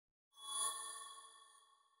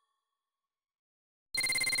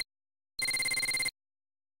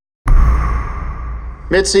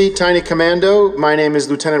Mitzi, Tiny Commando. My name is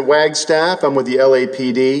Lieutenant Wagstaff. I'm with the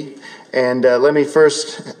LAPD. And let me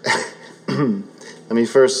first,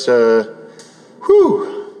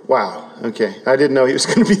 wow, okay. I didn't know he was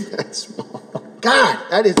going to be that small. God,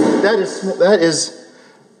 that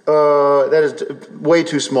is way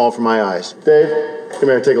too small for my eyes. Dave, come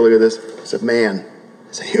here, take a look at this. It's a man.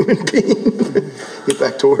 It's a human being. Get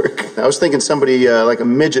back to work. I was thinking somebody like a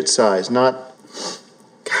midget size, not...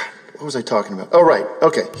 What was I talking about? Oh, right.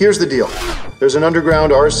 Okay, here's the deal. There's an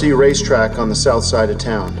underground RC racetrack on the south side of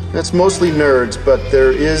town. That's mostly nerds, but there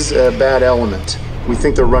is a bad element. We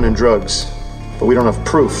think they're running drugs, but we don't have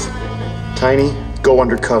proof. Tiny, go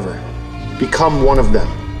undercover. Become one of them.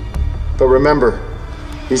 But remember,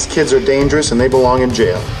 these kids are dangerous and they belong in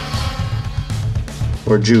jail.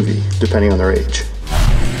 Or juvie, depending on their age.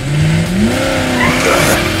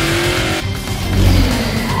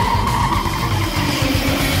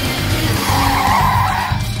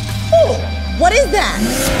 What is that?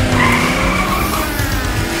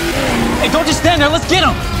 Hey, don't just stand there, let's get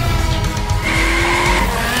him!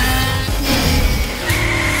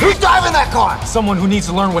 Who's driving that car? Someone who needs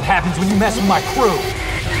to learn what happens when you mess with my crew.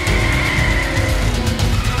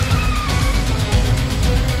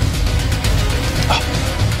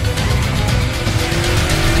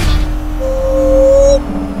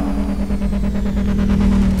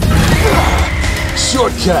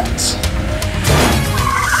 Shortcuts.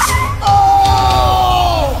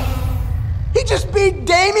 He just beat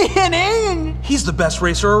Damien in! He's the best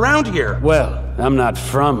racer around here. Well, I'm not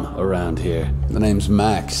from around here. The name's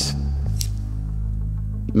Max.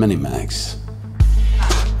 Mini-Max.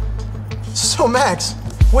 So, Max,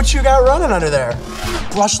 what you got running under there?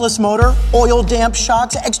 Brushless motor, oil damp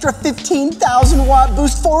shocks, extra 15,000 watt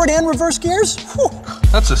boost, forward and reverse gears. Whew.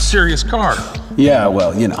 That's a serious car. Yeah,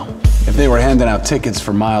 well, you know, if they were handing out tickets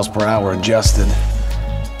for miles per hour adjusted,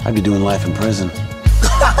 I'd be doing life in prison.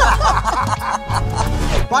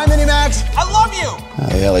 Bye, Mini-Max. I love you!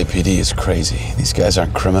 The LAPD is crazy. These guys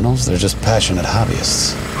aren't criminals, they're just passionate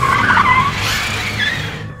hobbyists.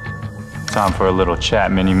 Time for a little chat,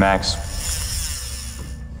 Mini-Max.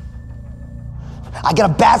 I got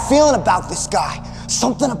a bad feeling about this guy.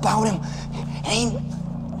 Something about him ain't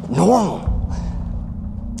normal.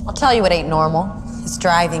 I'll tell you what ain't normal. His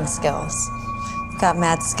driving skills. Got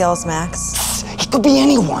mad skills, Max. He could be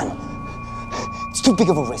anyone. It's too big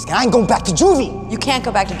of a risk, and I ain't going back to juvie. You can't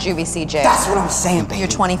go back to juvie, CJ. That's what I'm saying, baby. You're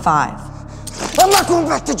 25. I'm not going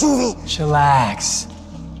back to juvie. Chillax.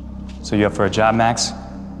 So you up for a job, Max?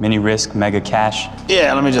 Mini risk, mega cash?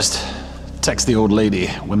 Yeah, let me just text the old lady.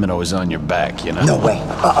 Women always on your back, you know? No way.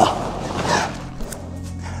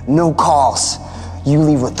 No calls. You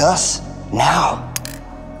leave with us now,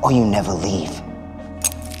 or you never leave.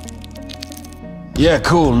 Yeah,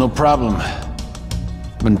 cool, no problem.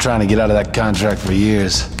 Been trying to get out of that contract for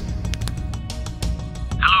years.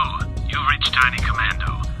 Hello, you've reached Tiny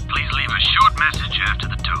Commando. Please leave a short message after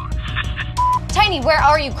the tone. Tiny, where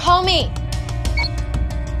are you? Call me.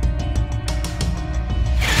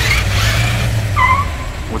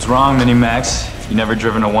 What's wrong, Mini-Max? You never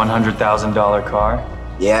driven a $100,000 car?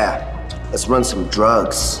 Yeah, let's run some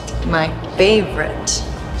drugs. My favorite.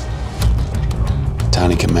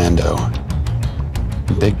 Tiny Commando.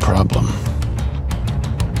 Big problem.